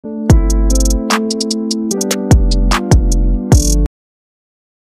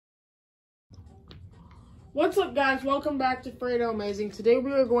What's up, guys? Welcome back to Fredo Amazing. Today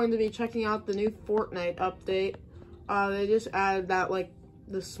we are going to be checking out the new Fortnite update. They just added that like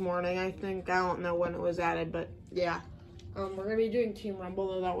this morning, I think. I don't know when it was added, but yeah. We're gonna be doing Team Rumble,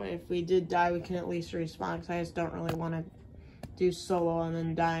 though. That way, if we did die, we can at least respawn. Because I just don't really want to do solo and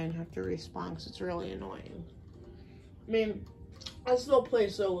then die and have to respawn, because it's really annoying. I mean, I still play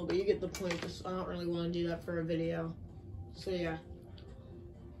solo, but you get the point. Just I don't really want to do that for a video. So yeah.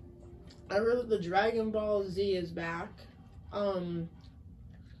 I heard that the Dragon Ball Z is back. There's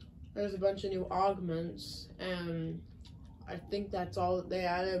a bunch of new augments, and I think that's all that they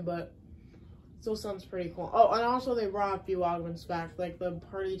added, but it still sounds pretty cool. Oh, and also they brought a few augments back, like the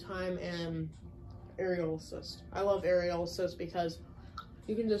Party Time and Aerial Assist. I love Aerial Assist because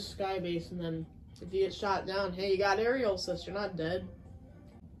you can just skybase, and then if you get shot down, hey, you got Aerial Assist, you're not dead.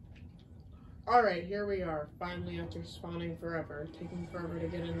 Alright, here we are, finally after spawning forever, taking forever to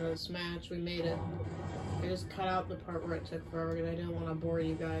get into this match. We made it. I just cut out the part where it took forever because I didn't want to bore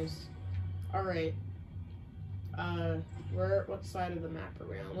you guys. Alright. What side of the map are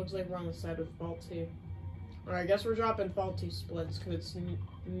we on? Looks like we're on the side with Faulty. Alright, I guess we're dropping Faulty splits because it's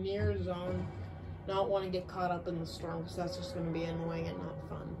near zone. I don't want to get caught up in the storm because that's just going to be annoying and not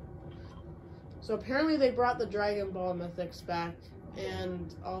fun. So apparently they brought the Dragon Ball mythics back,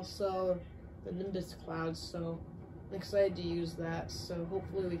 and also the Nimbus clouds, so I'm excited to use that. So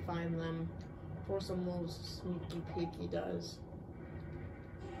hopefully we find them before some little sneaky peeky does.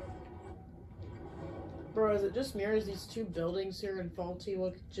 Bro, is it just me or is these two buildings here in Faulty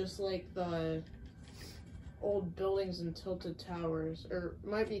look just like the old buildings in Tilted Towers? Or it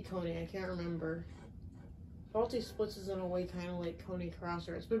might be Coney, I can't remember. Faulty splits is in a way kind of like Coney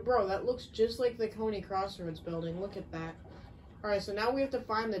Crossroads. But bro, that looks just like the Coney Crossroads building. Look at that. Alright, so now we have to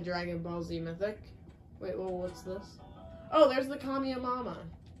find the Dragon Ball Z mythic. Wait, well, what's this? Oh, there's the Kamiyamama.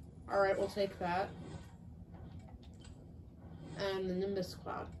 Alright, we'll take that. And the Nimbus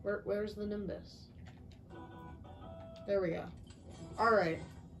Cloud. Where's the Nimbus? There we go. Alright.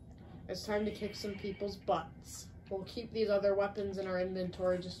 It's time to kick some people's butts. We'll keep these other weapons in our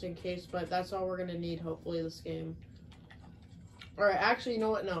inventory just in case, but that's all we're going to need, hopefully, this game. Alright, actually, you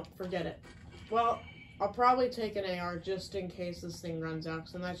know what? No, forget it. Well, I'll probably take an AR just in case this thing runs out,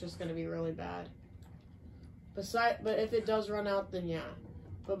 because then that's just going to be really bad. But if it does run out, then yeah.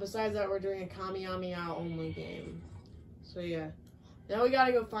 But besides that, we're doing a Kamiyama only game. So yeah. Now we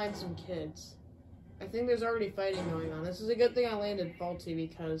gotta go find some kids. I think there's already fighting going on. This is a good thing I landed Faulty,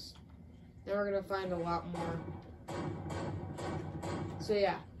 because now we're going to find a lot more. So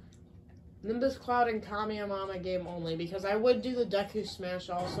yeah. Nimbus Cloud and Kamiyama game only, because I would do the Deku Smash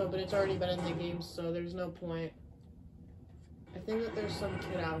also, but it's already been in the game, so there's no point. I think that there's some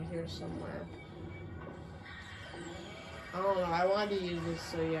kid out here somewhere. I don't know, I wanted to use this,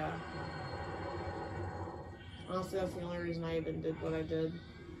 so yeah. Honestly, that's the only reason I even did what I did.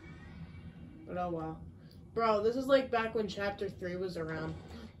 But oh well. Bro, this is like back when Chapter 3 was around.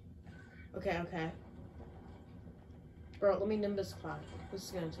 Okay. Bro, let me Nimbus Cloud. This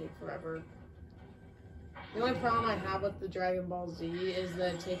is gonna take forever. The only problem I have with the Dragon Ball Z is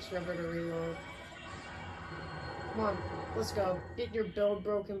that it takes forever to reload. Come on, let's go. Get your build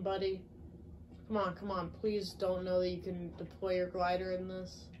broken, buddy. Come on. Please don't know that you can deploy your glider in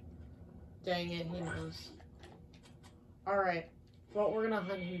this. Dang it, he knows. Alright. Well, we're gonna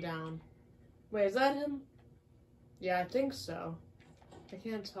hunt him down. Wait, is that him? Yeah, I think so. I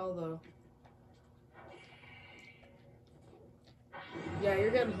can't tell, though. Yeah,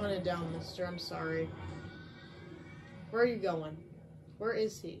 you're getting hunted down, mister. I'm sorry. Where are you going? Where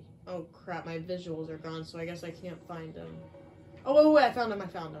is he? Oh, crap. My visuals are gone, so I guess I can't find him. Oh, wait. I found him.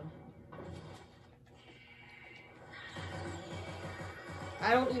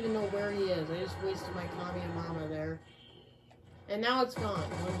 I don't even know where he is. I just wasted my Kamiyama there. And now it's gone.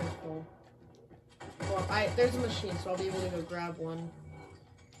 Wonderful. Well, there's a machine, so I'll be able to go grab one.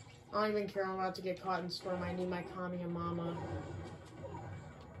 I don't even care. I'm about to get caught in storm. I need my Kamiyama.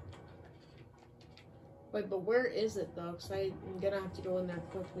 Wait, but where is it, though? Because I'm gonna have to go in there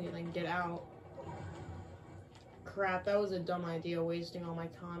quickly and then get out. Crap, that was a dumb idea, wasting all my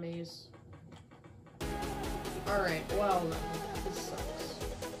Kamis. Alright, well, this sucks.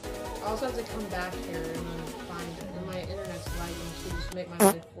 I also have to come back here and then find it. And my internet's lagging too, just to make my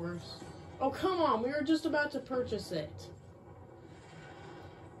life worse. Oh, come on! We were just about to purchase it.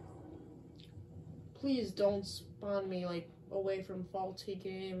 Please don't spawn me, like, away from Faulty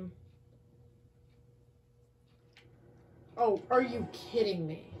game. Oh, are you kidding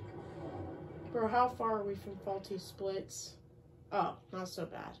me? Bro, how far are we from Faulty splits? Oh, not so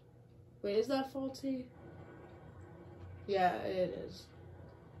bad. Wait, is that Faulty? Yeah, it is.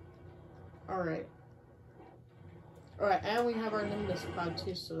 Alright. Alright, and we have our Nimbus Cloud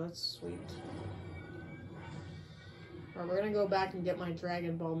too, so that's sweet. Alright, we're gonna go back and get my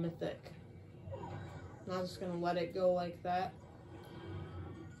Dragon Ball Mythic. I'm not just gonna let it go like that.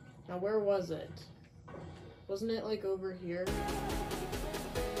 Now, where was it? Wasn't it, like, over here?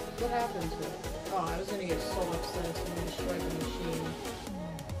 What happened to it? Oh, I was gonna get so upset it's gonna destroy the machine.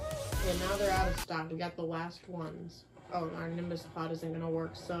 Okay, now they're out of stock. We got the last ones. Oh, our Nimbus Cloud isn't gonna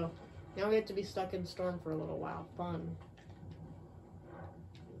work, so now we have to be stuck in Storm for a little while. Fun.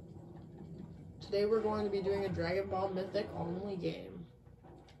 Today we're going to be doing a Dragon Ball Mythic only game.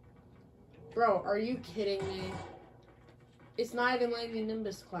 Bro, are you kidding me? It's not even letting me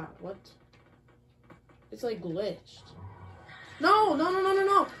Nimbus Cloud. What? It's like glitched. No, no, no, no, no,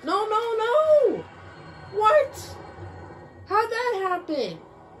 no, no, no, no! What? How'd that happen?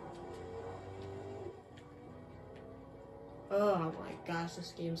 Oh my gosh,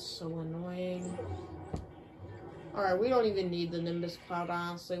 this game's so annoying. Alright, we don't even need the Nimbus Cloud,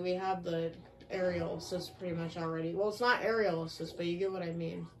 honestly. We have the aerial assist pretty much already. Well, it's not aerial assist, but you get what I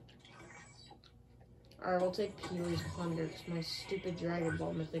mean. Alright, we'll take Peely's Plunder, because my stupid Dragon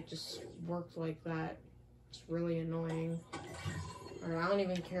Ball Mythic just worked like that. It's really annoying. Alright, I don't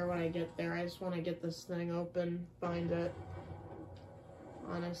even care what I get there. I just want to get this thing open, find it.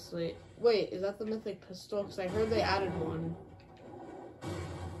 Honestly. Wait, is that the Mythic Pistol? Because I heard they added one.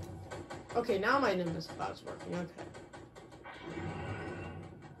 Okay, now my Nimbus Cloud's working. Okay.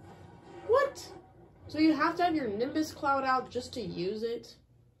 What? So you have to have your Nimbus Cloud out just to use it?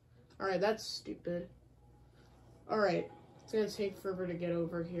 Alright, that's stupid. Alright. It's gonna take forever to get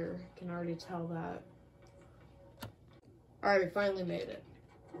over here. I can already tell that. Alright, we finally made it.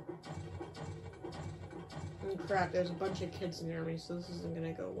 Oh crap, there's a bunch of kids near me, so this isn't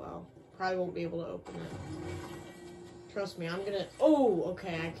gonna go well. Probably won't be able to open it. Trust me, I'm gonna... Oh,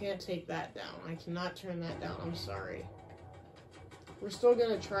 okay, I can't take that down. I cannot turn that down, I'm sorry. We're still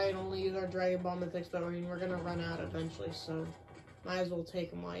gonna try and only use our Dragon Ball Mythics, but I mean, we're gonna run out eventually, so might as well take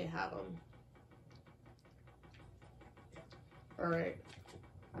them while you have them. Alright.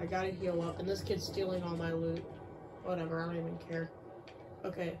 I gotta heal up, and this kid's stealing all my loot. Whatever, I don't even care.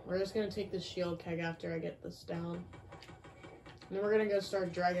 Okay, we're just gonna take this shield keg after I get this down. And then we're gonna go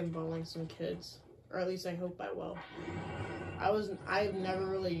start Dragon Balling some kids. Or at least I hope I will. I've never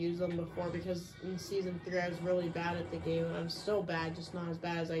really used them before because in Season 3 I was really bad at the game. And I'm still bad, just not as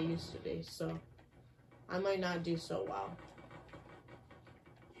bad as I used to be. So, I might not do so well.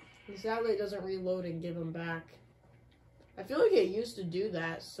 And sadly it doesn't reload and give them back. I feel like it used to do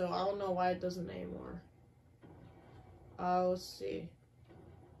that, so I don't know why it doesn't anymore. Let's see.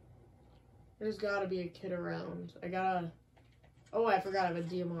 There's gotta be a kid around. I gotta... Oh, I forgot I have a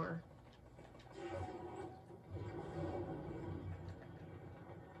DMR.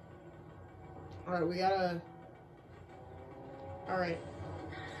 Alright, we gotta... Alright.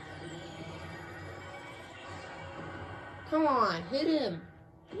 Come on, hit him.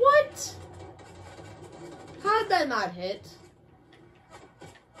 What? How'd that not hit?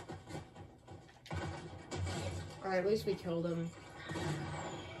 Alright, at least we killed him.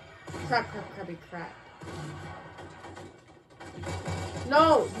 Crap, crap, crappy crap.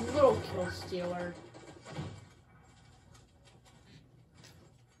 No! You little kill stealer.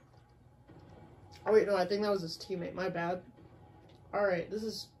 Oh wait, no, I think that was his teammate. My bad. Alright, this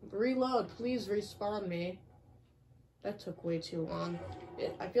is... Reload. Please respawn me. That took way too long.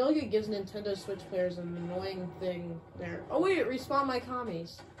 I feel like it gives Nintendo Switch players an annoying thing there. Oh wait, it respawned my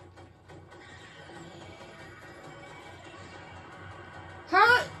commies.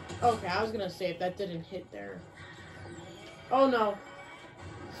 Huh? Okay, I was gonna say if that didn't hit there. Oh no.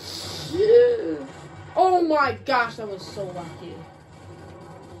 Oh my gosh, that was so lucky.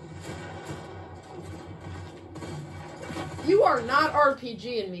 You are not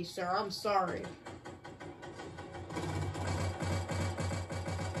RPGing me, sir. I'm sorry.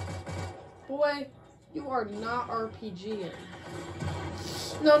 Boy, you are not RPGing.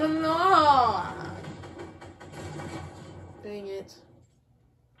 No, no, no! Dang it.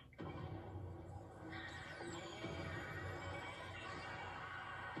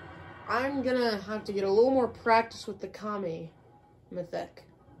 I'm gonna have to get a little more practice with the Kami Mythic.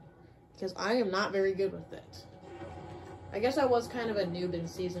 Because I am not very good with it. I guess I was kind of a noob in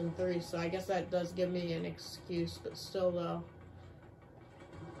Season 3, so I guess that does give me an excuse, but still though.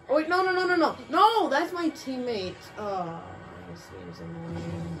 Oh wait, no, no, no, no, no! No! That's my teammate! Oh, this game's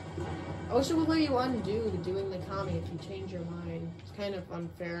annoying. I wish it would let you undo doing the Kami if you change your mind. It's kind of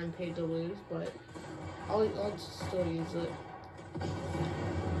unfair and paid to lose, but I'll still use it.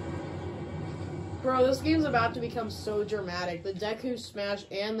 Bro, this game's about to become so dramatic. The Deku Smash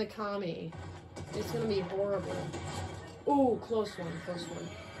and the Kami. It's gonna be horrible. Ooh, close one, close one.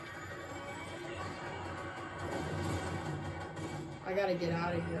 I gotta get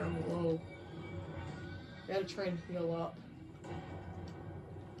out of here, I'm low. Gotta try and heal up.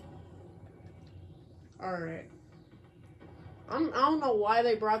 Alright. I don't know why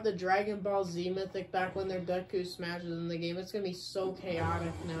they brought the Dragon Ball Z Mythic back when their Deku smashes in the game. It's gonna be so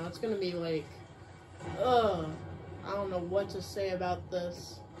chaotic now. It's gonna be like... Ugh. I don't know what to say about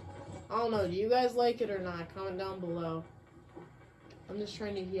this. I don't know. Do you guys like it or not? Comment down below. I'm just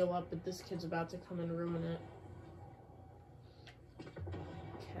trying to heal up, but this kid's about to come and ruin it.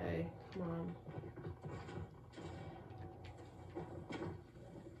 Okay, come on.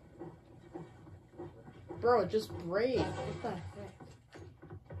 Bro, just break. What the heck?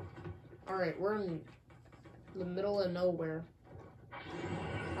 Alright, we're in the middle of nowhere.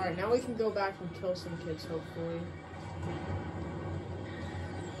 Alright, now we can go back and kill some kids, hopefully.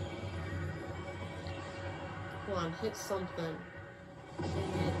 Come on, hit something.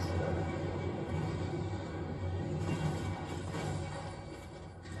 Hit.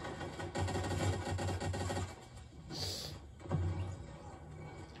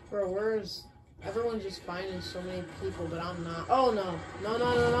 Bro, where's... Everyone's just finding so many people, but I'm not. Oh, no. No,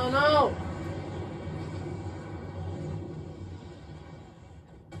 no, no, no, no!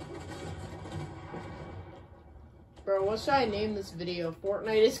 Bro, what should I name this video?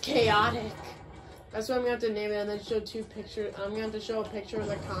 Fortnite is chaotic. That's what I'm going to have to name it, and then show two pictures. I'm going to have to show a picture of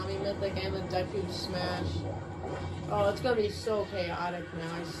the Kami Mythic and the Deku Smash. Oh, it's going to be so chaotic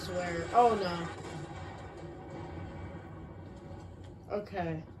now, I swear. Oh, no.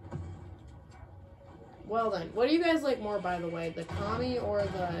 Okay. Well then, what do you guys like more, by the way? The Kami or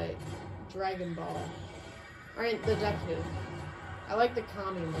the Dragon Ball? Alright, the Deku. I like the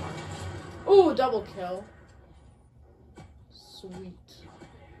Kami more. Ooh, double kill. Sweet.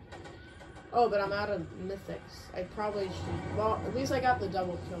 Oh, but I'm out of mythics. I probably should... Well, at least I got the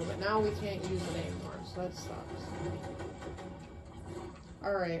double kill, but now we can't use it anymore, so that sucks.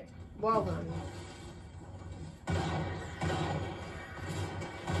 Alright, well then.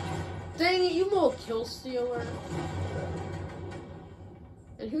 Dang it, you little kill stealer.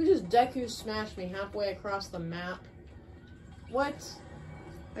 And who just Deku smashed me halfway across the map? What?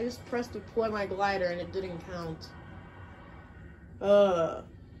 I just pressed deploy my glider and it didn't count.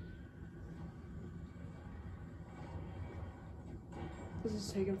 This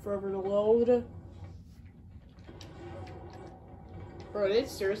is taking forever to load. Bro, did it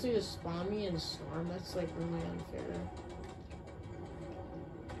seriously just spawn me in Storm? That's like really unfair.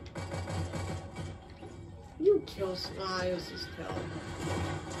 You kill some. Ah, it was just kill.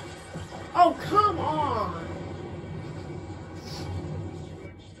 Oh, come on!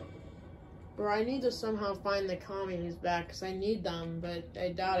 Bro, I need to somehow find the Kamis back, because I need them, but I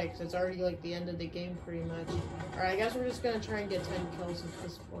doubt it, because it's already like the end of the game pretty much. Alright, I guess we're just gonna try and get 10 kills at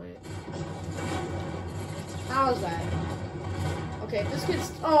this point. How is that? Okay, this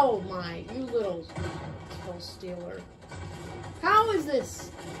kid's. Oh my, you little kill stealer. How is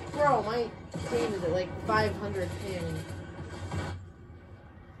this? Bro, my game is at like 500 ping.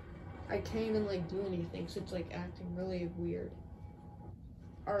 I can't even like do anything, so it's like acting really weird.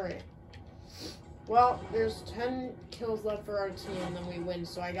 Alright. Well, there's 10 kills left for our team, and then we win,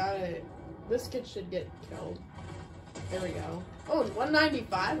 so I gotta... This kid should get killed. There we go. Oh,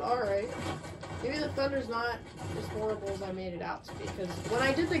 195? Alright. Maybe the Thunder's not as horrible as I made it out to be, because when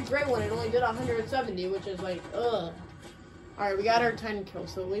I did the gray one, it only did 170, which is like, ugh. Alright, we got our 10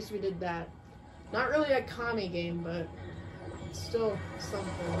 kills, so at least we did that. Not really a Kami game, but still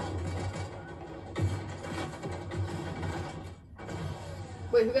something.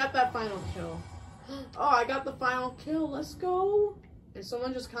 Wait, who got that final kill? Oh, I got the final kill. Let's go. And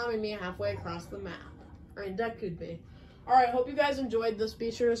someone just Kami'd me halfway across the map. I mean, that could be. Alright, hope you guys enjoyed this.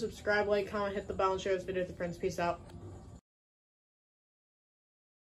 Be sure to subscribe, like, comment, hit the bell, and share this video with your friends. Peace out.